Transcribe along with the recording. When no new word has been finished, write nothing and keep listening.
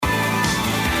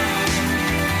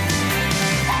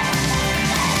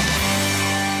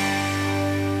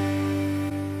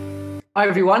Hi,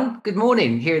 everyone. Good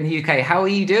morning here in the UK. How are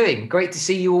you doing? Great to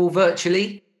see you all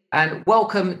virtually. And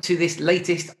welcome to this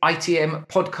latest ITM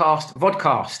Podcast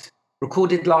vodcast,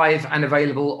 recorded live and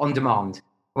available on demand.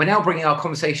 We're now bringing our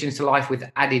conversations to life with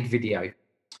added video.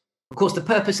 Of course, the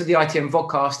purpose of the ITM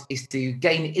vodcast is to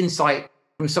gain insight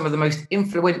from some of the most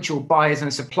influential buyers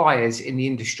and suppliers in the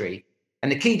industry.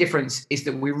 And the key difference is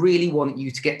that we really want you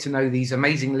to get to know these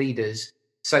amazing leaders,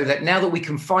 so that now that we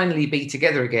can finally be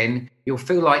together again, you'll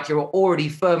feel like you're already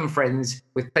firm friends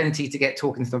with plenty to get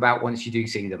talking to them about once you do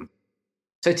see them.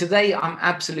 So today, I'm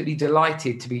absolutely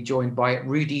delighted to be joined by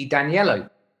Rudy Daniello.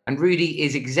 And Rudy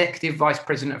is Executive Vice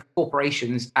President of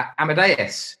Corporations at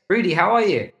Amadeus. Rudy, how are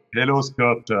you? Hello,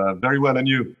 Scott. Very well, and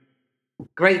you?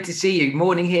 Great to see you.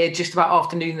 Morning here, just about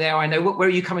afternoon there. I know. Where are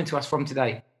you coming to us from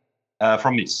today?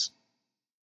 From Nice.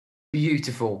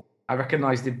 Beautiful. I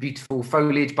recognise the beautiful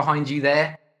foliage behind you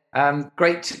there.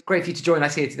 Great for you to join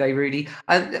us here today, Rudy.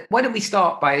 Why don't we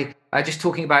start by just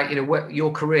talking about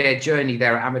your career journey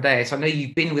there at Amadeus? I know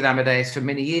you've been with Amadeus for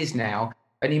many years now,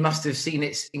 and you must have seen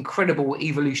its incredible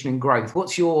evolution and growth.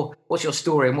 What's your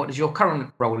story, and what does your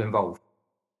current role involve?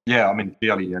 Yeah,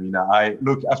 clearly.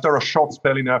 After a short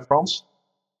spell in Air France,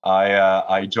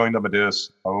 I joined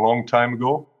Amadeus a long time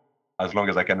ago, as long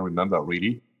as I can remember,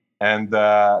 really. And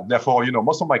therefore,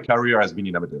 most of my career has been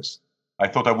in Amadeus. I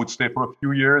thought I would stay for a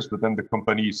few years, but then the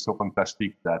company is so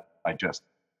fantastic that I just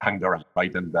hang around,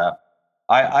 right? And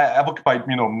I've occupied,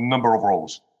 a number of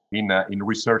roles in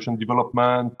research and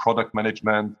development, product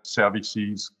management,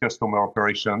 services, customer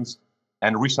operations.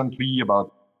 And recently,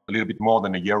 about a little bit more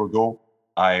than a year ago,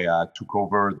 I took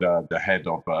over the head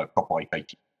of corporate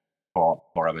IT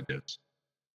for Amadeus.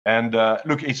 And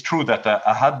look, it's true that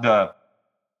I had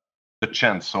the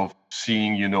chance of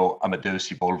seeing,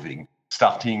 Amadeus evolving,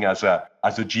 starting as a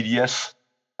GDS,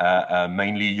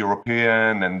 mainly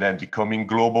European, and then becoming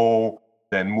global,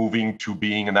 then moving to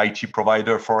being an IT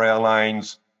provider for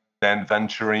airlines, then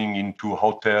venturing into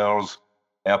hotels,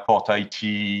 airport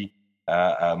IT,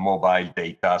 mobile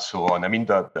data, so on.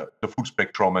 The full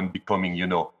spectrum, and becoming,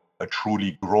 a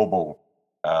truly global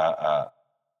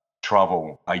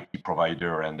travel IT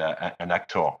provider and an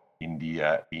actor in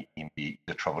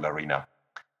the travel arena.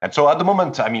 And so at the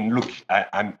moment,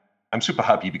 I'm super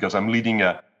happy because I'm leading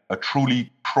a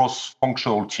truly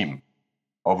cross-functional team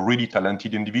of really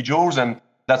talented individuals, and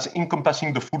that's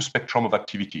encompassing the full spectrum of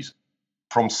activities,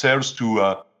 from sales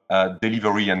to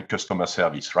delivery and customer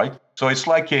service, right? So it's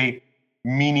like a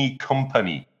mini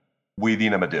company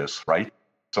within Amadeus, right?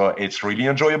 So it's really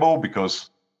enjoyable because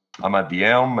I'm at the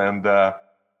helm, and the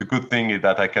good thing is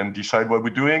that I can decide what we're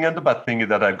doing, and the bad thing is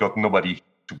that I've got nobody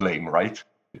to blame, right?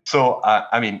 So,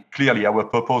 clearly our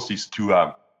purpose is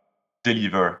to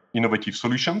deliver innovative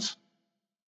solutions,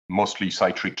 mostly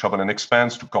cyclic travel and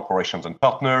expense, to corporations and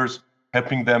partners,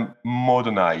 helping them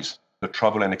modernize the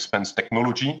travel and expense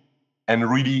technology, and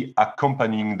really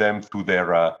accompanying them through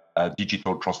their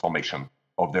digital transformation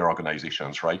of their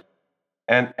organizations, right?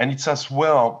 And it's as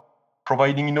well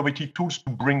providing innovative tools to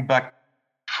bring back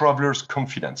travelers'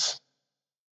 confidence,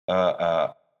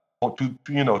 or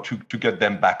to get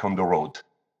them back on the road.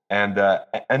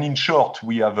 And in short,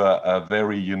 we have a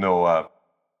very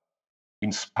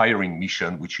inspiring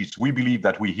mission, which is we believe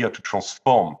that we're here to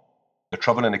transform the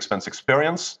travel and expense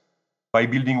experience by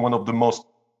building one of the most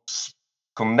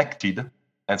connected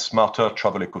and smarter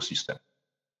travel ecosystem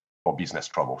for business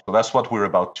travel. So that's what we're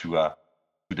about to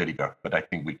deliver. But I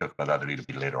think we'll talk about that a little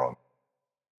bit later on.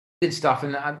 Good stuff,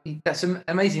 and that's an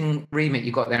amazing remit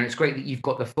you've got there, and it's great that you've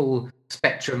got the full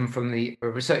spectrum from the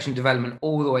research and development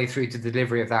all the way through to the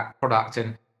delivery of that product.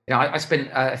 And I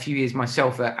spent a few years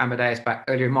myself at Amadeus back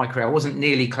earlier in my career. I wasn't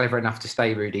nearly clever enough to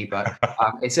stay, Rudy, but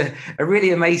it's a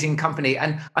really amazing company,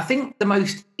 and I think the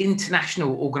most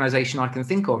international organization I can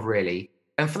think of, really.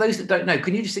 And for those that don't know,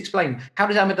 can you just explain, how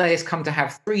did Amadeus come to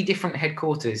have 3 different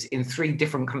headquarters in 3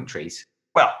 different countries?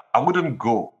 Well, I wouldn't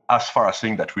go as far as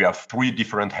saying that we have 3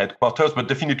 different headquarters, but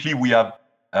definitely we have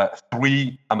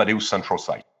 3 Amadeus central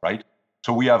sites, right?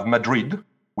 So we have Madrid,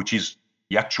 which is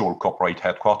the actual corporate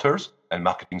headquarters and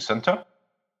marketing center.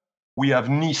 We have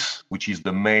Nice, which is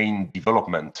the main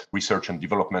research and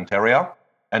development area,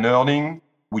 and Erling,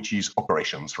 which is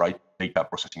operations, right? Data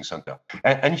processing center.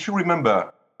 And if you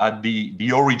remember at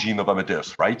the origin of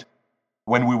Amadeus, right?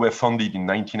 When we were founded in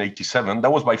 1987,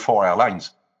 that was by 4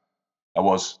 airlines. That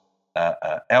was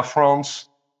Air France,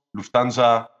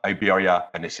 Lufthansa, Iberia,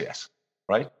 and SAS,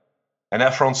 right? And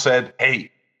Air France said,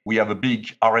 hey, we have a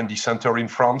big R&D center in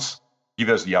France, give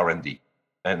us the R&D.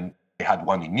 And they had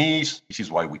one in Nice. This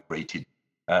is why we created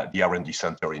the R&D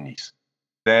center in Nice.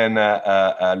 Then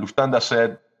Lufthansa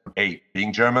said, hey,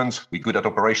 being Germans, we're good at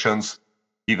operations,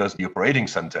 give us the operating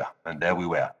center. And there we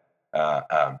were.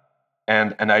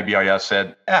 And Iberia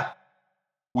said,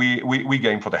 we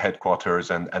game for the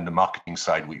headquarters and the marketing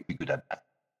side, we good at that.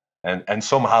 And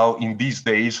somehow in these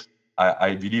days,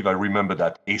 I believe I remember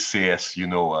that SAS,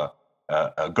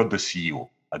 got the CEO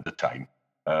at the time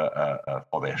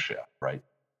for their share, right?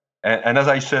 And as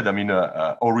I said, I mean,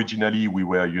 originally we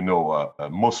were,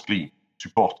 mostly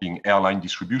supporting airline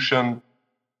distribution.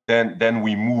 Then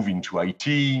we moved into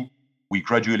IT. We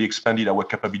gradually expanded our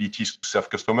capabilities to serve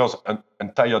customers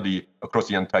across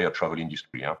the entire travel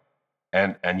industry. Yeah?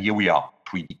 And here we are,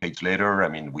 3 decades later. I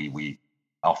mean, we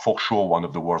are for sure one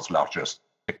of the world's largest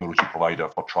technology provider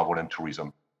for travel and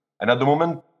tourism. And at the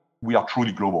moment, we are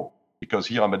truly global because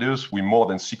here at Amadeus, we're more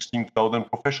than 16,000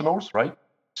 professionals, right?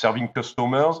 Serving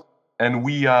customers. And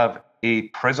we have a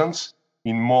presence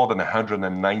in more than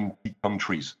 190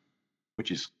 countries, which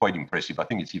is quite impressive. I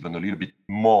think it's even a little bit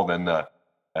more than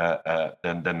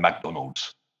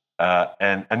McDonald's.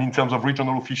 And in terms of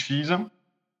regional offices,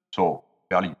 so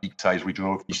fairly big-size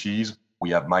regional offices,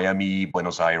 we have Miami,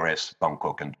 Buenos Aires,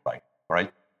 Bangkok, and Dubai,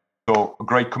 right? So a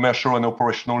great commercial and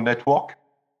operational network.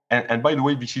 And by the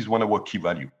way, this is one of our key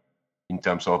values in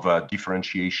terms of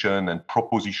differentiation and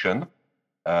proposition,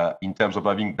 in terms of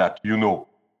having that,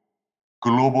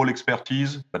 global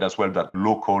expertise, but as well that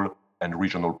local and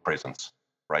regional presence,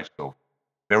 right? So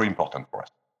very important for us.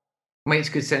 Makes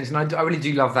good sense. And I really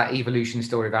do love that evolution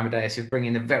story of Amadeus, of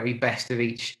bringing the very best of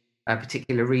each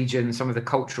particular region, some of the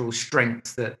cultural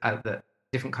strengths that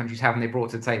different countries have and they brought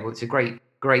to the table. It's a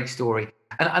great story.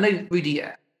 And I know, Rudy,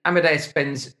 Amadeus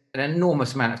spends an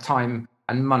enormous amount of time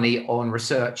and money on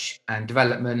research and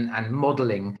development and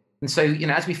modeling. And so,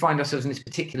 as we find ourselves in this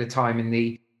particular time in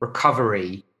the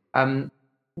recovery,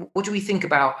 what do we think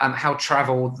about how the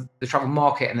travel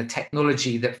market and the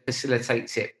technology that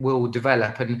facilitates it will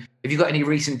develop? And have you got any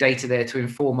recent data there to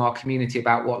inform our community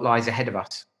about what lies ahead of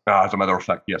us? As a matter of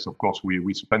fact, yes, of course,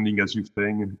 we're spending, as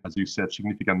you said,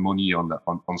 significant money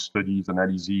on studies,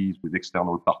 analyses with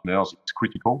external partners. It's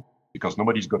critical because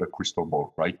nobody's got a crystal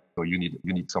ball, right? So you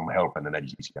need some help and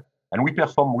analysis here. And we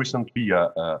performed recently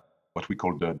what we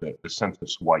call the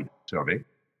census-wide survey.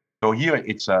 So here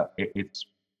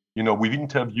we've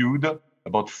interviewed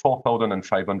about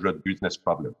 4,500 business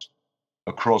travelers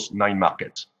across 9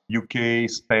 markets: UK,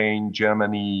 Spain,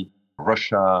 Germany,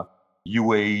 Russia,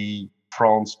 UAE,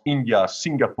 France, India,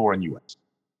 Singapore, and US.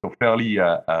 So fairly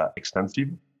extensive.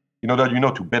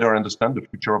 To better understand the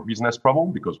future of business travel,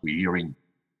 because we're hearing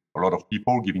a lot of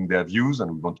people giving their views, and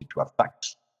we wanted to have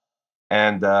facts,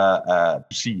 and to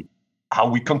see how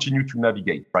we continue to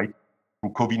navigate, right,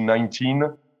 through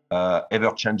COVID-19,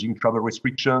 ever-changing travel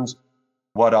restrictions.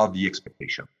 What are the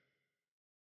expectations?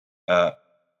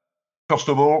 First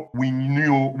of all, we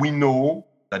know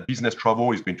that business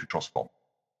travel is going to transform.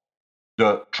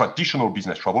 The traditional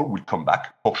business travel will come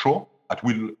back for sure. At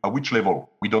which level,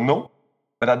 we don't know.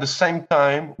 But at the same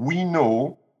time, we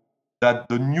know that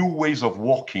the new ways of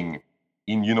working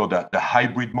in the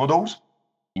hybrid models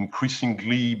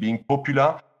increasingly being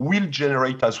popular will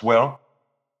generate as well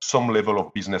some level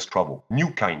of business travel, new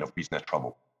kind of business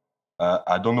travel.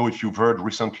 I don't know if you've heard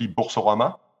recently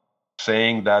Boursorama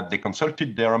saying that they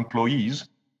consulted their employees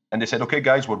and they said, okay,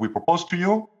 guys, what we propose to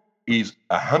you is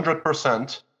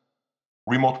 100%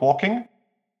 remote working,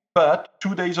 but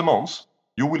 2 days a month,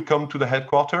 you will come to the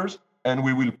headquarters and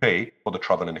we will pay for the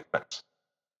travel and expense,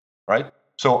 right?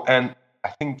 So, and I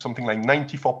think something like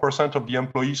 94% of the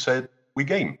employees said we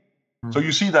gain. So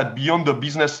you see that beyond the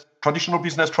traditional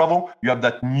business travel, you have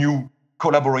that new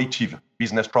collaborative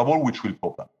business travel, which will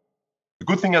pop up. The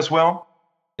good thing as well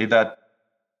is that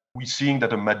we're seeing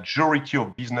that a majority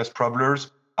of business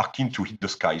travelers are keen to hit the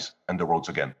skies and the roads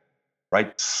again,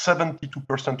 right?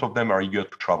 72% of them are eager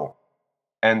to travel.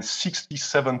 And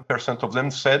 67% of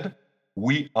them said,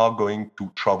 we are going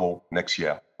to travel next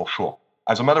year for sure.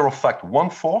 As a matter of fact,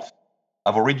 1/4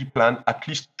 have already planned at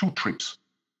least 2 trips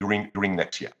during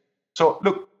next year. So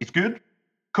look, it's good.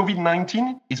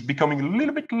 COVID-19 is becoming a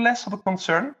little bit less of a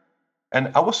concern. And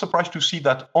I was surprised to see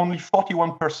that only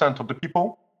 41% of the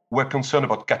people were concerned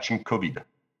about catching COVID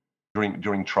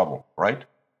during travel, right?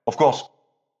 Of course,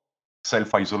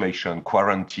 self-isolation,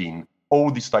 quarantine,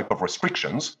 all these type of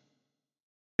restrictions,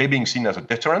 they're being seen as a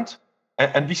deterrent.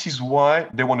 And this is why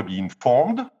they want to be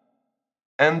informed.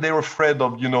 And they're afraid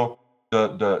of,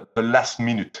 the last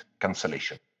minute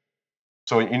cancellation.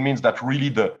 So it means that really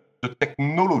the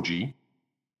technology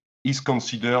is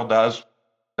considered as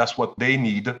that's what they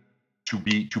need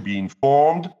to be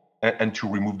informed and to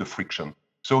remove the friction.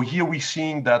 So here we're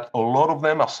seeing that a lot of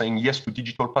them are saying yes to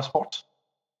digital passports.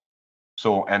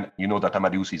 So, and you know that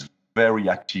Amadeus is very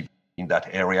active in that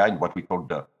area, in what we call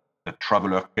the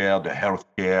traveler care, the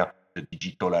healthcare, the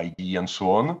digital ID, and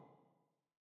so on.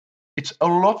 It's a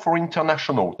lot for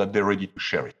international that they're ready to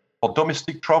share it. For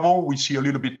domestic travel, we see a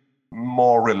little bit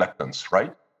more reluctance,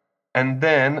 right? And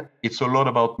then it's a lot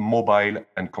about mobile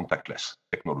and contactless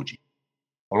technology.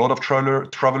 A lot of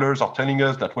travelers are telling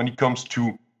us that when it comes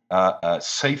to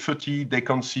safety, they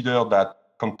consider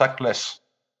that contactless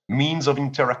means of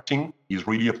interacting is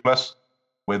really a plus,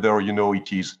 whether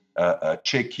it is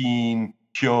check-in,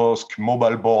 kiosk,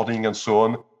 mobile boarding, and so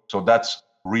on. So that's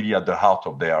really at the heart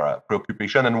of their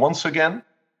preoccupation. And once again,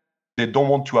 they don't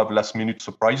want to have last-minute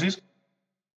surprises.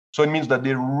 So it means that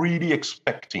they're really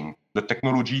expecting the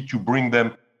technology to bring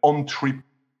them on-trip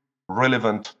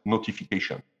relevant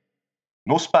notification.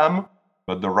 No spam,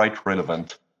 but the right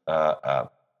relevant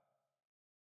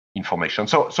information.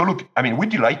 So look, I mean, we're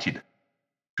delighted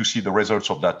to see the results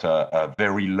of that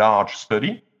very large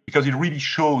study, because it really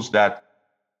shows that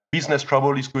business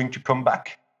travel is going to come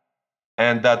back,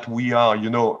 and that we are,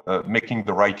 making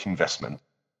the right investment.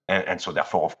 And so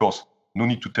therefore, of course, no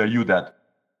need to tell you that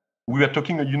we are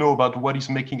talking, about what is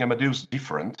making Amadeus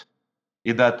different,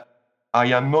 is that I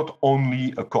am not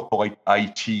only a corporate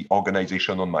IT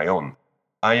organization on my own.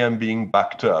 I am being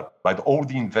backed up by all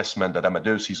the investment that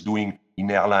Amadeus is doing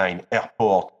in airline,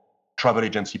 airport, travel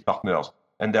agency partners.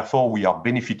 And therefore, we are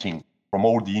benefiting from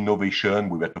all the innovation.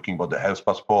 We were talking about the health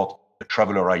passport, the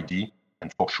traveler ID,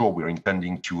 and for sure, we're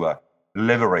intending to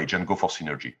leverage and go for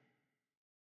synergy.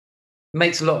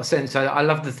 Makes a lot of sense. I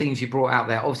love the things you brought out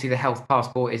there. Obviously, the health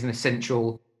passport is an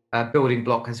essential building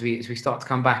block as we start to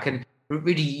come back. And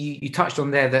really, you touched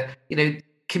on there that,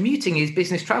 commuting is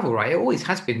business travel, right? It always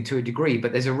has been to a degree,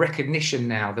 but there's a recognition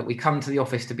now that we come to the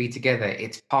office to be together.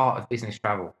 It's part of business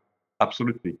travel.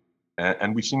 Absolutely.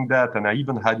 And we've seen that. And I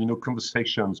even had,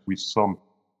 conversations with some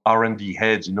R&D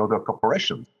heads in other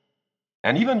corporations.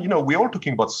 And even, we're all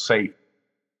talking about safe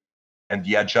and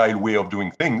the agile way of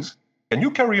doing things. Can you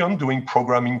carry on doing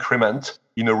program increment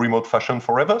in a remote fashion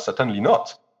forever? Certainly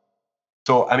not.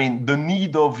 So, I mean, the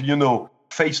need of,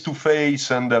 face-to-face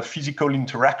and physical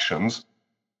interactions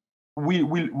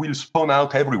will spawn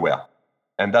out everywhere.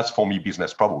 And that's, for me,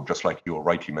 business travel, just like you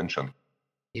rightly mentioned.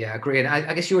 Yeah, I agree. And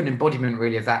I guess you're an embodiment,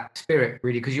 really, of that spirit,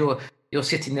 really, because you're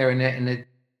sitting there in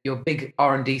your big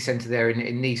R&D center there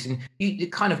in Nice, and the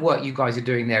kind of work you guys are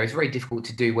doing there is very difficult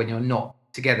to do when you're not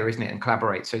together, isn't it, and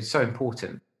collaborate. So it's so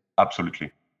important.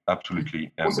 Absolutely.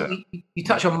 And also, you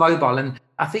touch on mobile, and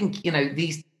I think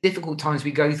these difficult times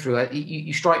we go through.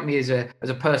 You strike me as a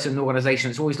person, an organization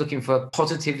that's always looking for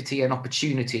positivity and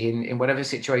opportunity in whatever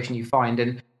situation you find,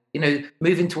 and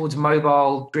moving towards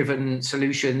mobile-driven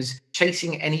solutions,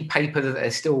 chasing any paper that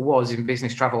there still was in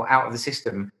business travel out of the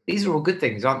system. These are all good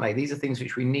things, aren't they? These are things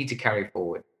which we need to carry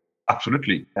forward.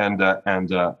 Absolutely, and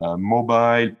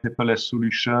mobile paperless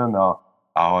solution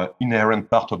are inherent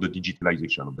part of the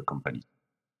digitalization of the company,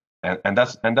 and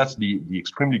that's the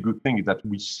extremely good thing, is that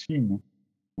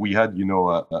we had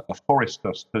a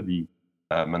Forrester study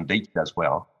mandated as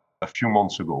well a few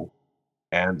months ago,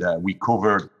 and we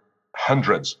covered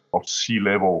hundreds of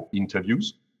C-level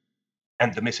interviews,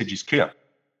 and the message is clear.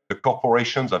 The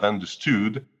corporations have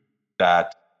understood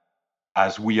that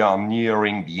as we are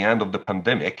nearing the end of the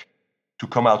pandemic, to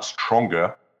come out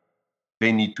stronger,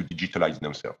 they need to digitalize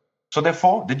themselves. So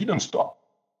therefore, they didn't stop.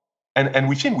 And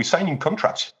we're signing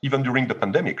contracts even during the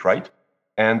pandemic, right?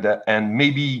 And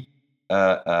maybe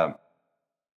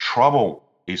travel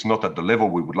is not at the level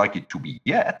we would like it to be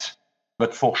yet,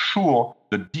 but for sure,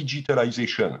 the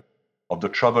digitalization of the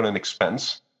travel and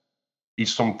expense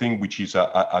is something which is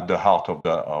at the heart of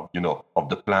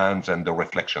the plans and the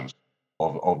reflections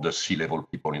of the C-level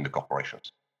people in the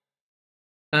corporations.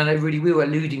 And I know, Rudy, we were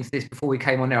alluding to this before we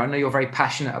came on there. I know you're very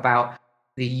passionate about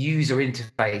the user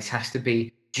interface has to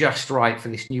be just right for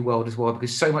this new world as well,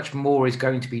 because so much more is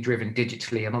going to be driven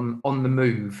digitally and on the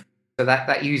move. So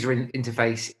that user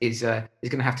interface is going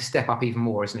to have to step up even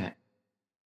more, isn't it?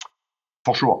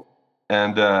 For sure.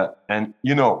 And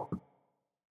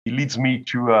it leads me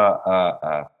to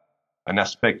an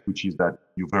aspect, which is that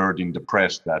you've heard in the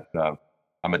press that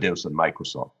Amadeus and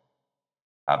Microsoft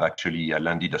have actually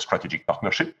landed a strategic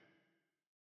partnership.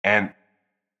 And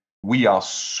we are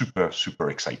super,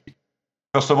 super excited.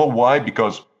 First of all, why?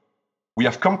 Because we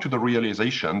have come to the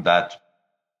realization that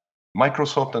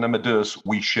Microsoft and Amadeus,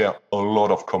 we share a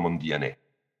lot of common DNA.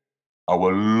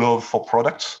 Our love for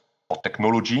products, for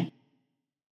technology,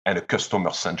 and a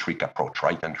customer-centric approach,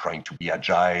 right? And trying to be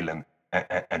agile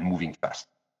and moving fast.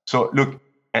 So look,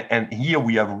 and here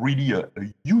we have really a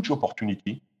huge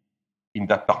opportunity in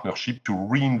that partnership to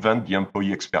reinvent the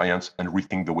employee experience and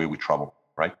rethink the way we travel,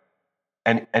 right?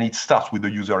 And it starts with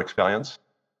the user experience.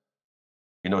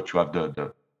 To have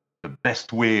the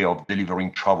best way of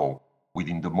delivering travel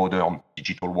within the modern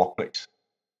digital workplace,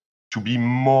 to be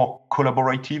more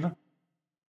collaborative,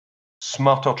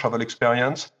 smarter travel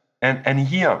experience. And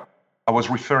here, I was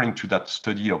referring to that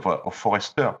study of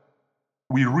Forrester.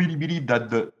 We really believe that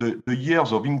the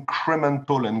years of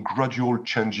incremental and gradual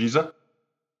changes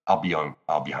are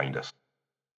behind us.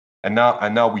 And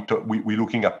now we're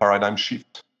looking at paradigm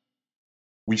shift.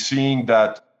 We're seeing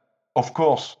that, of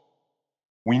course,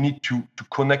 we need to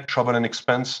connect travel and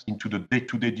expense into the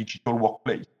day-to-day digital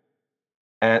workplace.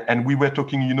 And we were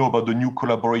talking, about the new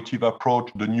collaborative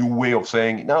approach, the new way of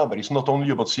saying, no, but it's not only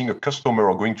about seeing a customer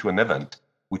or going to an event,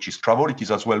 which is travel, it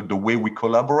is as well the way we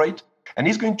collaborate. And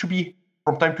it's going to be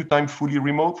from time to time fully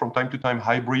remote, from time to time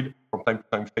hybrid, from time to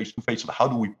time face-to-face. So how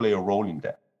do we play a role in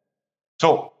that?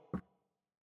 So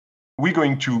we're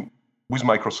going to, with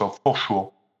Microsoft, for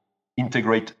sure,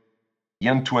 integrate the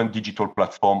end-to-end digital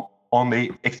platform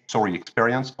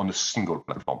experience on a single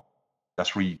platform.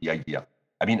 That's really the idea.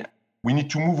 I mean, we need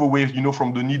to move away,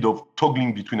 from the need of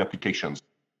toggling between applications.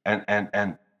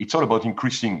 And it's all about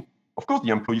increasing, of course,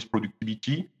 the employees'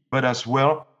 productivity, but as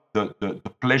well the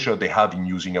pleasure they have in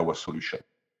using our solution.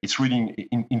 It's really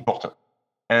important.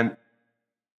 And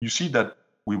you see that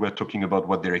we were talking about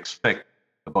what they expect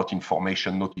about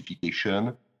information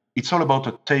notification. It's all about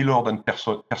a tailored and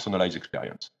personalized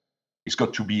experience. It's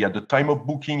got to be at the time of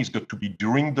booking, it's got to be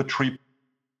during the trip,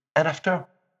 and after.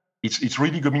 It's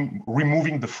really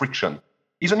removing the friction.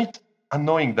 Isn't it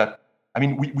annoying that,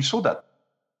 we saw that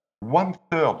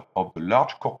 1/3 of the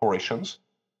large corporations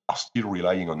are still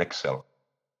relying on Excel,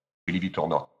 believe it or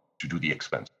not, to do the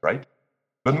expense, right?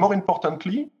 But more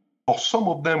importantly, for some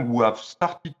of them who have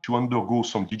started to undergo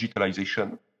some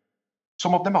digitalization,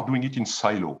 some of them are doing it in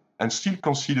silo and still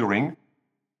considering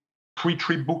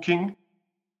pre-trip booking,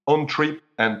 on-trip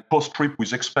and post-trip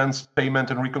with expense,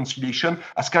 payment and reconciliation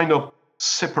as kind of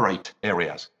separate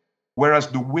areas. Whereas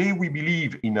the way we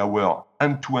believe in our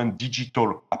end-to-end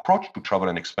digital approach to travel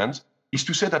and expense is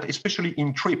to say that, especially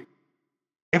in trip,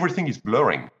 everything is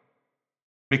blurring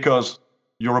because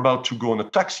you're about to go on a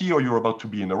taxi or you're about to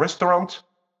be in a restaurant.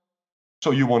 So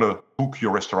you want to book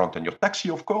your restaurant and your taxi,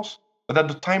 of course. But at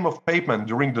the time of payment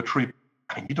during the trip,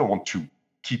 you don't want to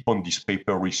keep on these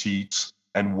paper receipts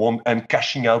and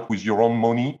cashing out with your own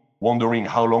money, wondering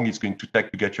how long it's going to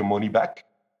take to get your money back.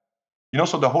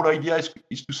 So the whole idea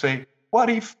is to say, what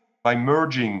if by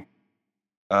merging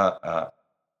the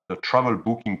travel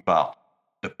booking part,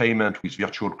 the payment with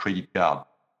virtual credit card,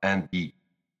 and the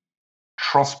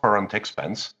transparent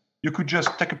expense, you could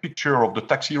just take a picture of the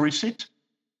taxi receipt.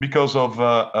 Because of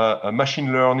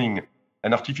machine learning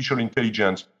and artificial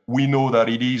intelligence, we know that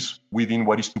it is within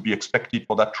what is to be expected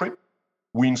for that trip.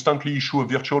 We instantly issue a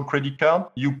virtual credit card,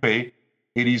 you pay,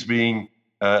 it is being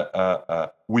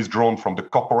withdrawn from the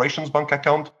corporation's bank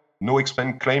account, no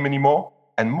expense claim anymore.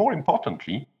 And more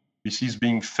importantly, this is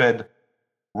being fed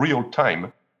real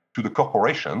time to the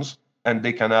corporations, and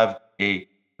they can have a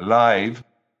live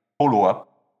follow-up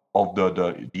of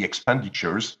the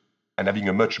expenditures and having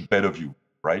a much better view,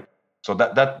 right? So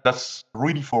that's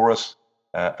really for us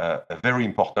very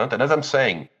important. And as I'm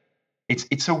saying,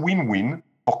 it's a win-win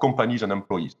for companies and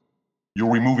employees.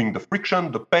 You're removing the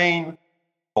friction, the pain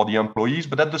for the employees,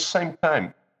 but at the same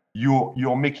time,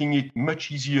 you're making it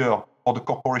much easier for the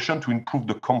corporation to improve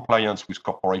the compliance with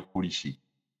corporate policy,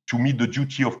 to meet the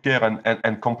duty of care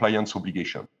and compliance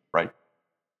obligation, right?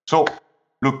 So,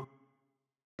 look,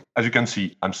 as you can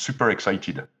see, I'm super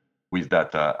excited with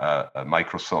that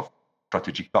Microsoft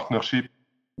strategic partnership.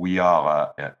 We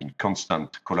are in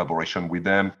constant collaboration with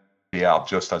them. They are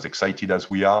just as excited as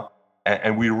we are.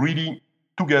 And we really,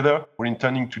 together, we're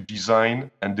intending to design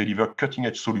and deliver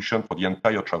cutting-edge solutions for the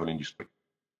entire travel industry.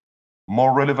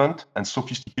 More relevant and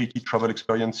sophisticated travel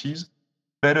experiences,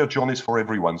 better journeys for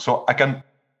everyone. So I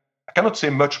cannot say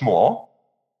much more,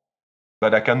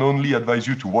 but I can only advise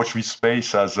you to watch this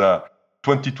space, as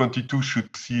 2022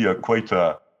 should see quite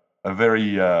a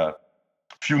very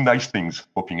few nice things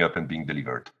popping up and being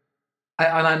delivered.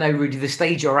 And I know, Rudy, the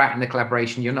stage you're at in the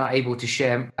collaboration, you're not able to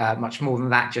share much more than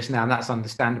that just now, and that's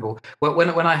understandable. Well,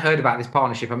 when I heard about this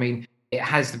partnership, I mean, it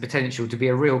has the potential to be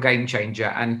a real game changer.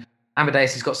 And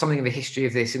Amadeus has got something of a history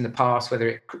of this in the past, whether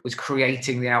it was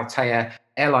creating the Altea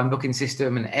airline booking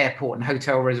system and airport and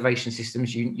hotel reservation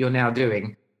systems you're now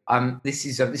doing. This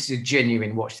is a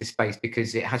genuine watch this space,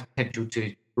 because it has potential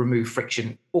to remove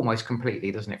friction almost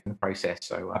completely, doesn't it, from the process?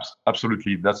 So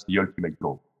absolutely, that's the ultimate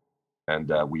goal. And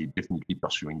we're definitely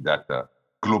pursuing that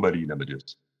globally in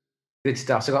Amadeus. Good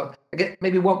stuff. So I've got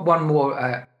maybe one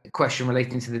more question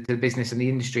relating to the business and the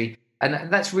industry.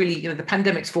 And that's really, the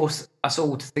pandemic's forced us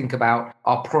all to think about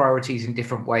our priorities in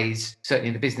different ways, certainly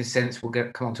in the business sense. We'll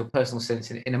come on to a personal sense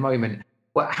in a moment.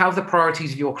 But how have the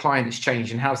priorities of your clients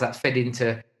changed, and how's that fed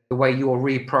into the way you're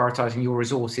reprioritizing your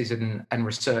resources and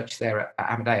research there at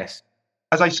Amadeus?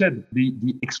 As I said, the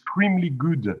extremely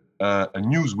good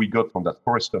news we got from that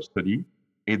Forrester study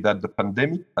is that the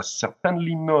pandemic has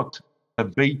certainly not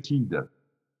abated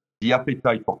the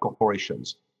appetite for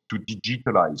corporations to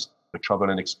digitalize the travel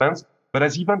and expense, but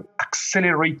has even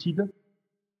accelerated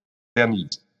their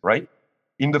needs, right?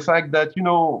 In the fact that,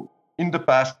 in the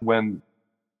past, when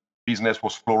business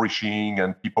was flourishing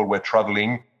and people were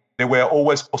traveling, they were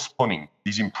always postponing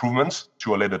these improvements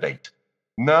to a later date.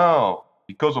 Now,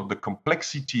 because of the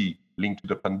complexity linked to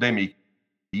the pandemic,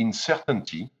 the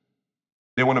uncertainty,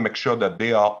 they want to make sure that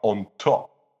they are on top,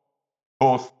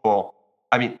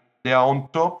 they are on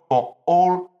top for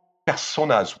all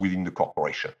personas within the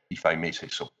corporation, if I may say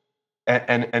so.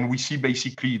 And we see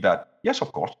basically that, yes,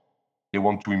 of course, they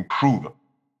want to improve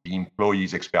the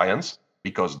employee's experience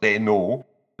because they know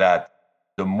that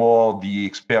the more the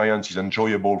experience is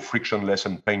enjoyable, frictionless,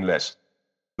 and painless,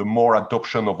 the more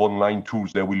adoption of online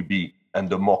tools there will be and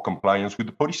the more compliance with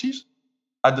the policies.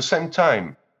 At the same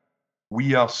time,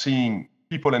 we are seeing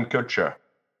people and culture,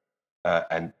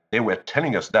 and they were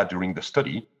telling us that during the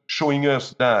study, showing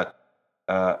us that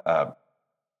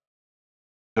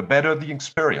the better the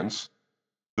experience,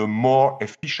 the more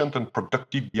efficient and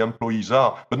productive the employees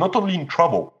are, but not only in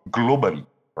travel, globally,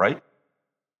 right?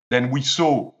 Then we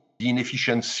saw the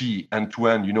inefficiency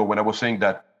end-to-end, when I was saying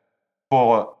that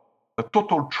for a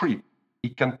total trip,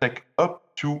 it can take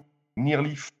up to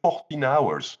nearly 14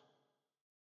 hours.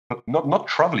 Not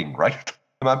traveling, right?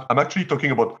 I'm actually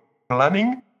talking about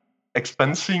planning,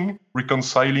 expensing,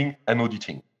 reconciling, and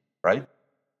auditing, right?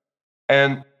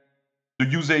 And the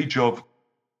usage of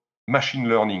machine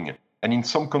learning, and in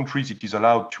some countries it is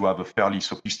allowed to have a fairly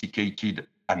sophisticated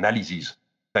analysis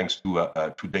thanks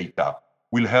to data,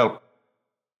 will help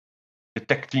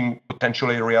detecting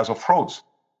potential areas of frauds.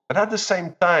 But at the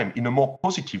same time, in a more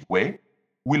positive way,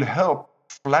 will help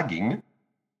flagging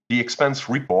the expense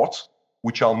reports,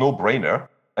 which are no-brainer,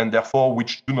 and therefore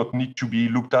which do not need to be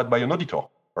looked at by an auditor,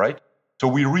 right? So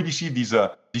we really see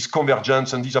this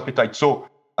convergence and this appetite. So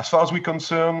as far as we're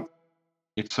concerned,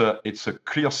 it's a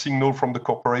clear signal from the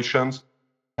corporations,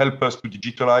 help us to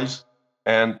digitalize,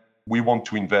 and we want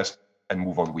to invest and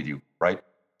move on with you, right?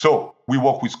 So we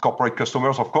work with corporate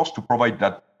customers, of course, to provide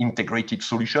that integrated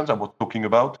solutions I was talking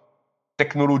about.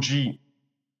 Technology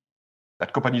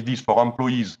that companies need for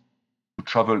employees to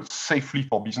travel safely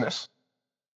for business.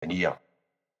 And here,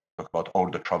 talk about all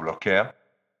the traveler care.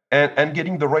 And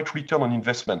getting the right return on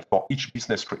investment for each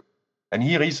business trip. And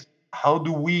here is, how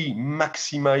do we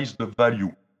maximize the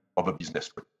value of a business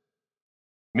trip?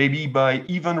 Maybe by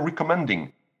even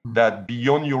recommending that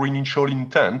beyond your initial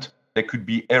intent, there could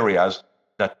be areas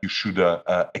that you should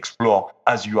explore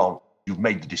as you've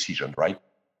made the decision, right?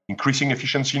 Increasing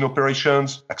efficiency in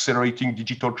operations, accelerating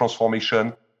digital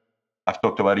transformation. I've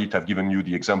talked about it. I've given you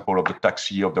the example of the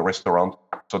taxi, of the restaurant.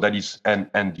 So that is, and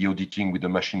the auditing with the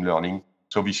machine learning.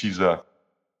 So this is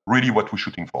really what we're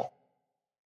shooting for.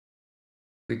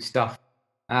 Good stuff.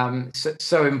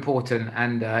 So important,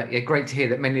 and great to hear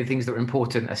that many of the things that are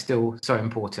important are still so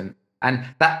important. And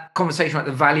that conversation about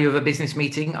the value of a business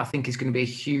meeting, I think, is going to be a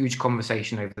huge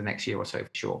conversation over the next year or so, for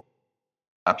sure.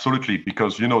 Absolutely,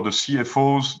 because the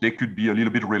CFOs, they could be a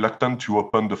little bit reluctant to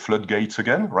open the floodgates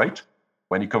again, right?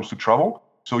 When it comes to travel.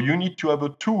 So you need to have a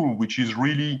tool which is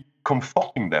really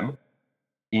comforting them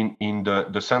in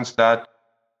the sense that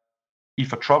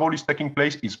if a travel is taking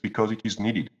place, it's because it is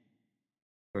needed.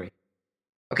 Great.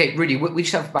 Okay, Rudy, we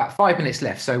just have about 5 minutes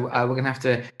left, so we're going to have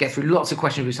to get through lots of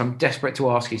questions, which I'm desperate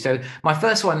to ask you. So my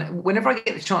first one, whenever I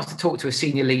get the chance to talk to a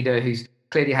senior leader who's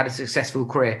clearly had a successful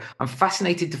career, I'm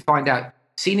fascinated to find out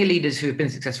senior leaders who have been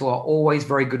successful are always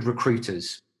very good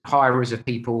recruiters, hirers of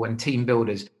people and team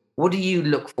builders. What do you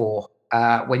look for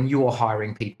when you're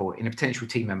hiring people in a potential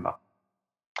team member?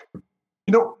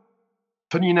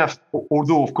 Funny enough,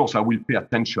 although, of course, I will pay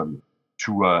attention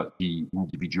to the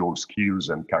individual skills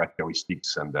and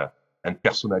characteristics and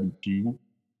personality,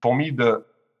 for me, the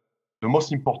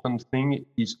most important thing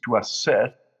is to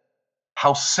assess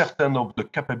how certain of the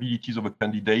capabilities of a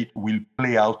candidate will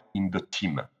play out in the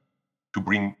team to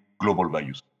bring global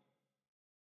values.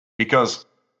 Because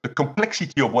the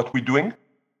complexity of what we're doing,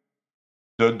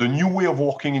 the new way of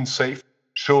working in SAFE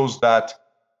shows that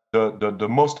the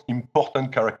most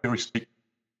important characteristic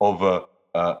of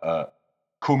a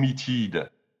committed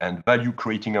and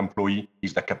value-creating employee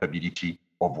is the capability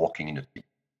of working in a team.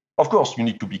 Of course, you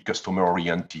need to be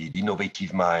customer-oriented,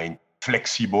 innovative mind,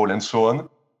 flexible, and so on.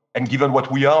 And given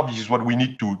what we are, this is what we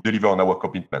need to deliver on our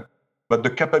commitment. But the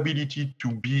capability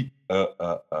to be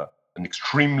an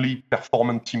extremely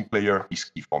performant team player is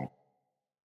key for me.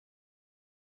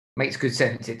 Makes good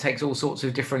sense. It takes all sorts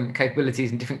of different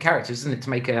capabilities and different characters, doesn't it, to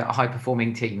make a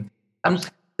high-performing team.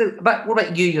 But what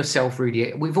about you yourself,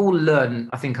 Rudy? We've all learned,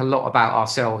 I think, a lot about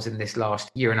ourselves in this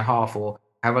last year and a half or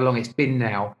however long it's been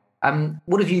now.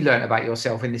 What have you learned about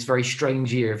yourself in this very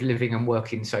strange year of living and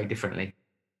working so differently?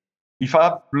 If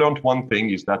I've learned one thing,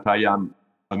 is that I am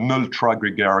an ultra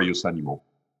gregarious animal.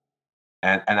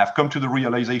 And I've come to the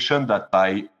realization that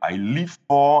I live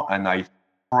for and I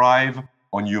thrive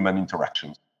on human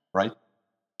interactions, right?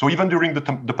 So even during the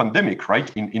pandemic,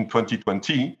 right, in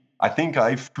 2020, I think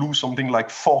I flew something like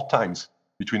 4 times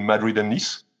between Madrid and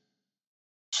Nice.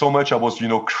 So much I was,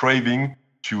 craving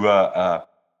to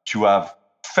have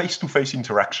face-to-face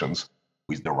interactions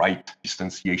with the right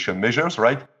distanciation measures,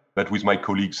 right? But with my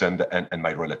colleagues and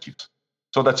my relatives.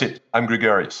 So that's it. I'm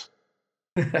gregarious.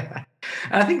 And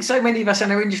I think so many of us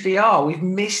in our industry are. We've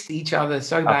missed each other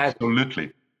so bad.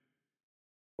 Absolutely.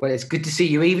 Well, it's good to see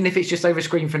you, even if it's just over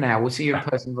screen for now. We'll see you in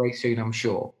person very soon, I'm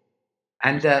sure.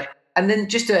 And then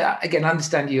just to again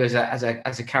understand you as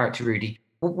a character, Rudy.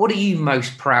 What are you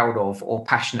most proud of or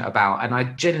passionate about? And I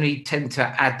generally tend to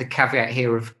add the caveat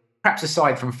here of perhaps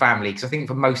aside from family, because I think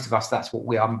for most of us that's what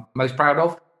we are most proud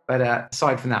of. But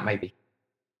aside from that, maybe.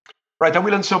 Right, I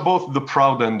will answer both the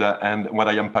proud and what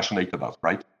I am passionate about,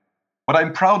 right? What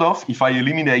I'm proud of, if I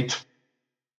eliminate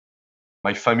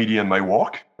my family and my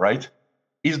work, right,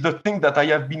 is the thing that I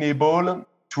have been able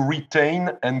to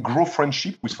retain and grow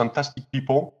friendship with fantastic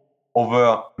people over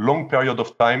a long period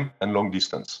of time and long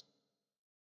distance.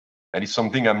 And it's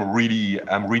something I'm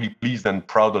really pleased and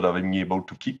proud of being able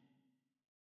to keep.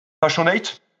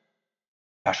 Passionate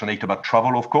about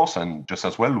travel, of course, and just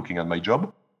as well looking at my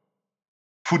job.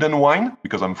 Food and wine,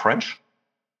 because I'm French.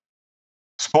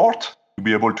 Sport, to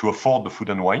be able to afford the food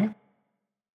and wine.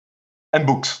 And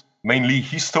books, mainly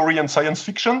history and science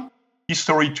fiction.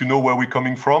 History to know where we're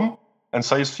coming from, and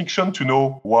science fiction to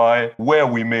know where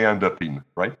we may end up in,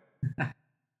 right?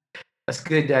 That's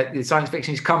good. The science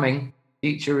fiction is coming.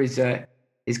 Future is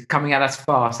coming at us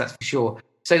fast, that's for sure.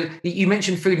 So you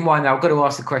mentioned food and wine. Now I've got to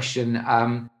ask the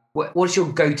question. What's your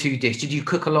go-to dish? Did you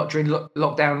cook a lot during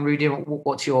lockdown, Rudy?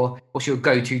 What's your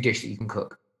go-to dish that you can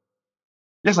cook?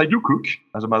 Yes, I do cook,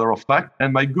 as a matter of fact.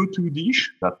 And my go-to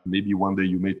dish, that maybe one day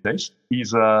you may taste,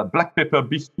 is black pepper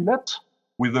beef fillet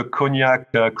with a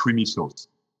cognac creamy sauce.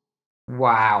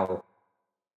 Wow.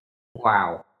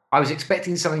 I was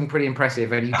expecting something pretty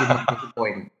impressive, and you did not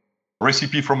disappoint.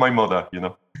 Recipe from my mother,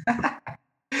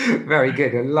 Very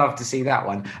good. I'd love to see that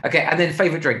one. Okay, and then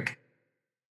favorite drink?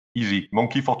 Easy.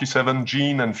 Monkey 47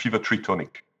 gin and Fever Tree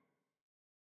tonic.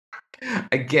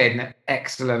 Again,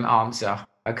 excellent answer.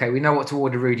 Okay, we know what to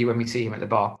order Rudy when we see him at the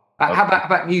bar. How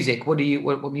about music? What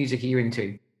music are you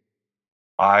into?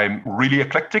 I'm really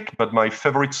eclectic, but my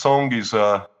favorite song is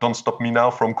Don't Stop Me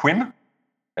Now from Queen.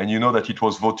 And you know that it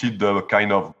was voted the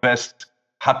kind of best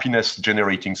happiness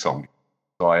generating song.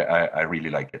 So I really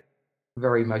like it.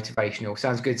 Very motivational.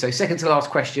 Sounds good. So second to last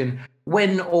question,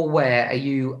 when or where are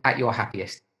you at your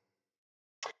happiest?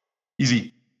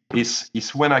 Easy.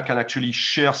 It's when I can actually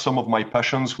share some of my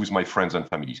passions with my friends and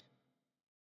family.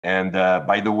 And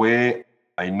by the way,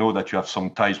 I know that you have some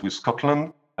ties with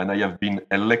Scotland, and I have been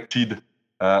elected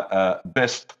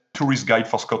best tourist guide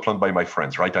for Scotland by my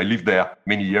friends, right? I lived there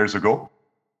many years ago,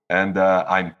 and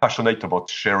I'm passionate about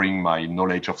sharing my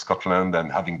knowledge of Scotland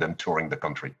and having them touring the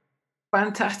country.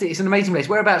 Fantastic. It's an amazing place.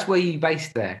 Whereabouts were you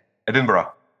based there?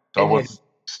 Edinburgh. So I was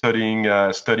studying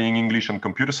English and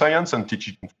computer science and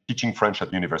teaching French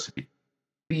at university.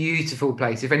 Beautiful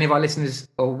place. If any of our listeners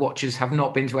or watchers have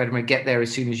not been to Edinburgh, get there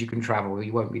as soon as you can travel.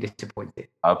 You won't be disappointed.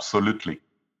 Absolutely.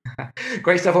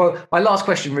 Great stuff. Well, my last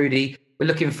question, Rudy, we're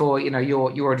looking for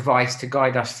your advice to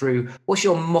guide us through. What's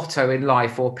your motto in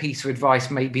life or piece of advice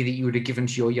maybe that you would have given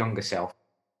to your younger self?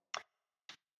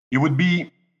 It would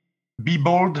be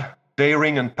bold,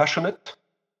 daring and passionate,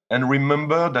 and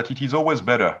remember that it is always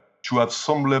better to have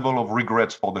some level of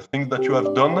regrets for the things that you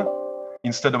have done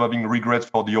instead of having regrets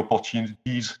for the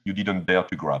opportunities you didn't dare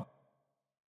to grab.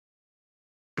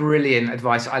 Brilliant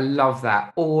advice. I love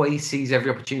that. Always seize every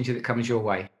opportunity that comes your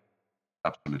way.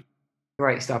 Absolutely.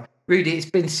 Great stuff. Rudy, it's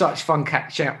been such fun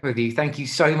catching up with you. Thank you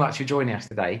so much for joining us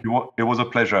today. It was a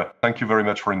pleasure. Thank you very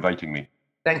much for inviting me.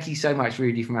 Thank you so much,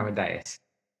 Rudy from Amadeus.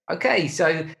 Okay,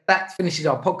 so that finishes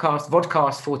our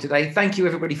vodcast for today. Thank you,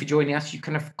 everybody, for joining us. You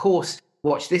can, of course,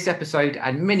 watch this episode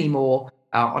and many more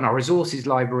on our resources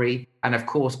library, and, of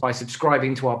course, by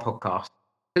subscribing to our podcast.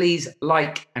 Please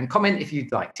like and comment if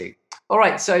you'd like to. All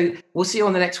right. So we'll see you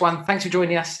on the next one. Thanks for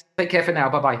joining us. Take care for now.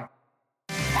 Bye-bye.